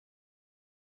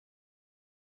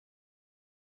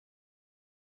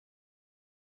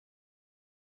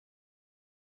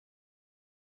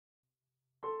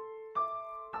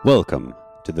Welcome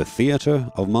to the Theatre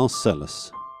of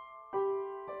Marcellus.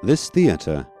 This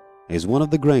theatre is one of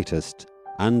the greatest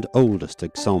and oldest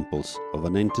examples of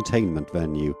an entertainment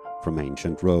venue from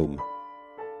ancient Rome.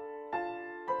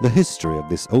 The history of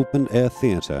this open-air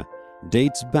theatre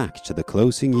dates back to the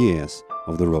closing years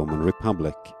of the Roman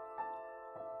Republic.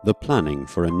 The planning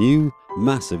for a new,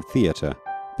 massive theatre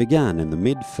began in the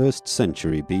mid-1st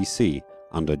century BC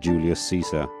under Julius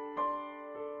Caesar.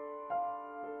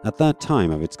 At that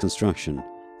time of its construction,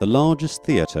 the largest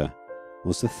theatre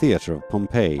was the Theatre of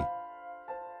Pompeii,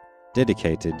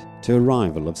 dedicated to a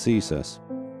rival of Caesar's.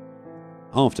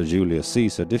 After Julius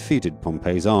Caesar defeated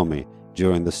Pompeii's army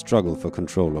during the struggle for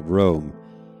control of Rome,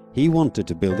 he wanted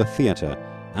to build a theatre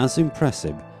as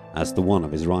impressive as the one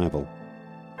of his rival.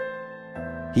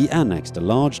 He annexed a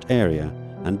large area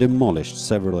and demolished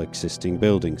several existing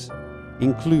buildings,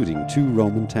 including 2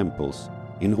 Roman temples,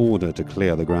 in order to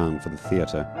clear the ground for the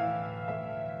theatre.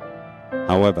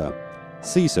 However,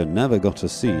 Caesar never got to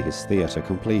see his theatre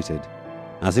completed,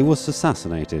 as he was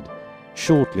assassinated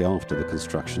shortly after the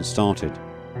construction started.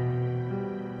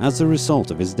 As a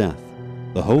result of his death,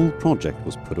 the whole project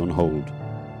was put on hold.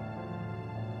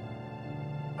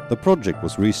 The project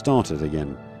was restarted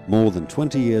again more than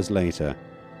 20 years later,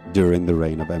 during the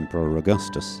reign of Emperor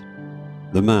Augustus,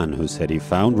 the man who said he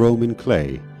found Rome in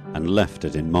clay and left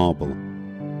it in marble.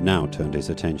 Now turned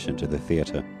his attention to the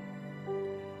theatre.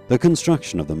 The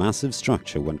construction of the massive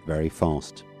structure went very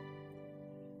fast.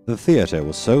 The theatre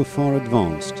was so far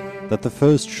advanced that the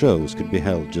first shows could be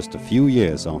held just a few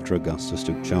years after Augustus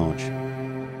took charge.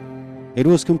 It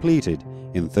was completed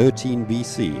in 13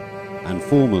 BC and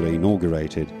formally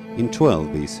inaugurated in 12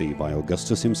 BC by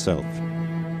Augustus himself.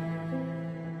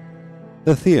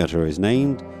 The theatre is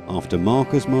named after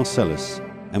Marcus Marcellus,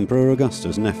 Emperor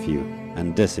Augustus' nephew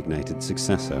and designated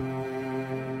successor.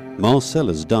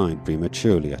 Marcellus died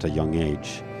prematurely at a young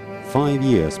age, 5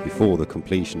 years before the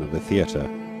completion of the theatre,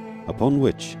 upon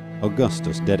which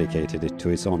Augustus dedicated it to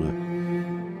his honor.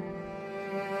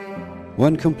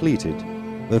 When completed,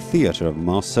 the Theatre of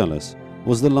Marcellus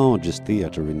was the largest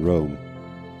theatre in Rome.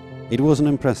 It was an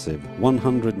impressive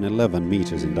 111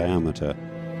 meters in diameter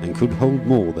and could hold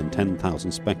more than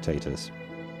 10,000 spectators.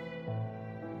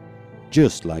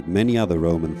 Just like many other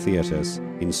Roman theatres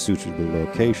in suitable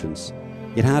locations,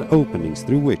 it had openings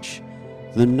through which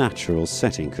the natural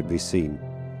setting could be seen.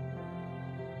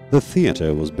 The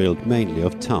theatre was built mainly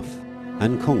of tuff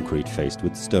and concrete faced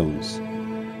with stones.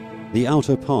 The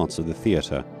outer parts of the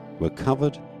theatre were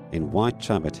covered in white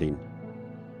travertine.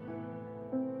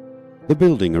 The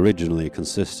building originally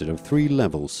consisted of 3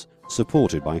 levels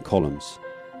supported by columns.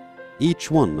 Each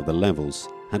one of the levels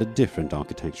had a different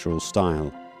architectural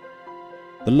style.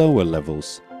 The lower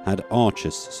levels had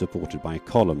arches supported by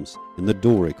columns in the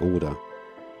Doric order,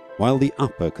 while the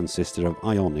upper consisted of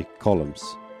Ionic columns.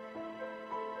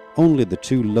 Only the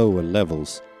 2 lower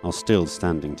levels are still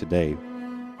standing today.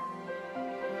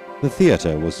 The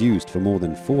theatre was used for more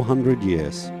than 400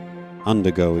 years,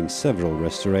 undergoing several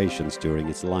restorations during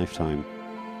its lifetime.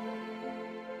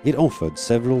 It offered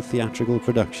several theatrical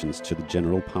productions to the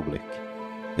general public,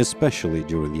 especially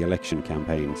during the election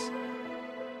campaigns.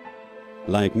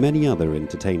 Like many other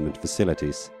entertainment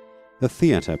facilities, the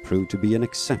theatre proved to be an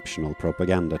exceptional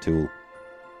propaganda tool.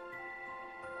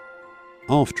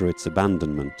 After its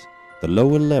abandonment, the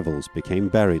lower levels became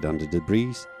buried under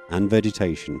debris and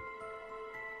vegetation.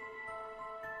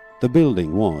 The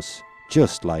building was,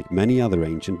 just like many other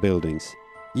ancient buildings,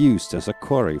 used as a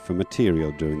quarry for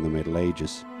material during the Middle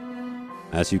Ages.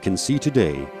 As you can see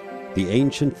today, the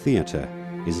ancient theatre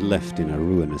is left in a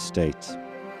ruinous state.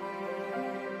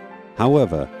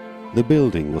 However, the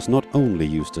building was not only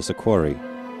used as a quarry,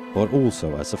 but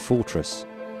also as a fortress,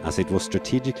 as it was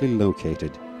strategically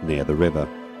located near the river.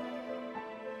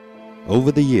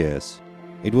 Over the years,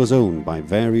 it was owned by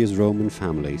various Roman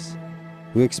families,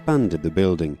 who expanded the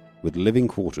building with living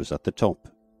quarters at the top.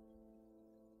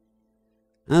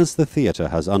 As the theatre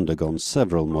has undergone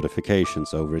several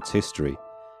modifications over its history,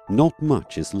 not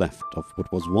much is left of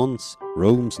what was once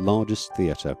Rome's largest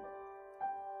theatre.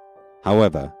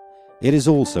 However, it is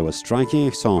also a striking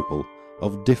example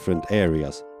of different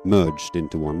areas merged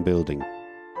into one building.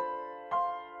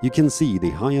 You can see the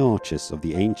high arches of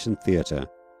the ancient theatre,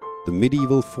 the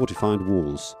medieval fortified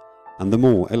walls, and the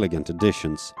more elegant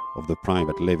additions of the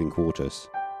private living quarters.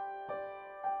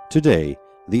 Today,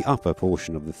 the upper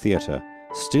portion of the theatre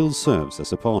still serves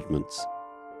as apartments,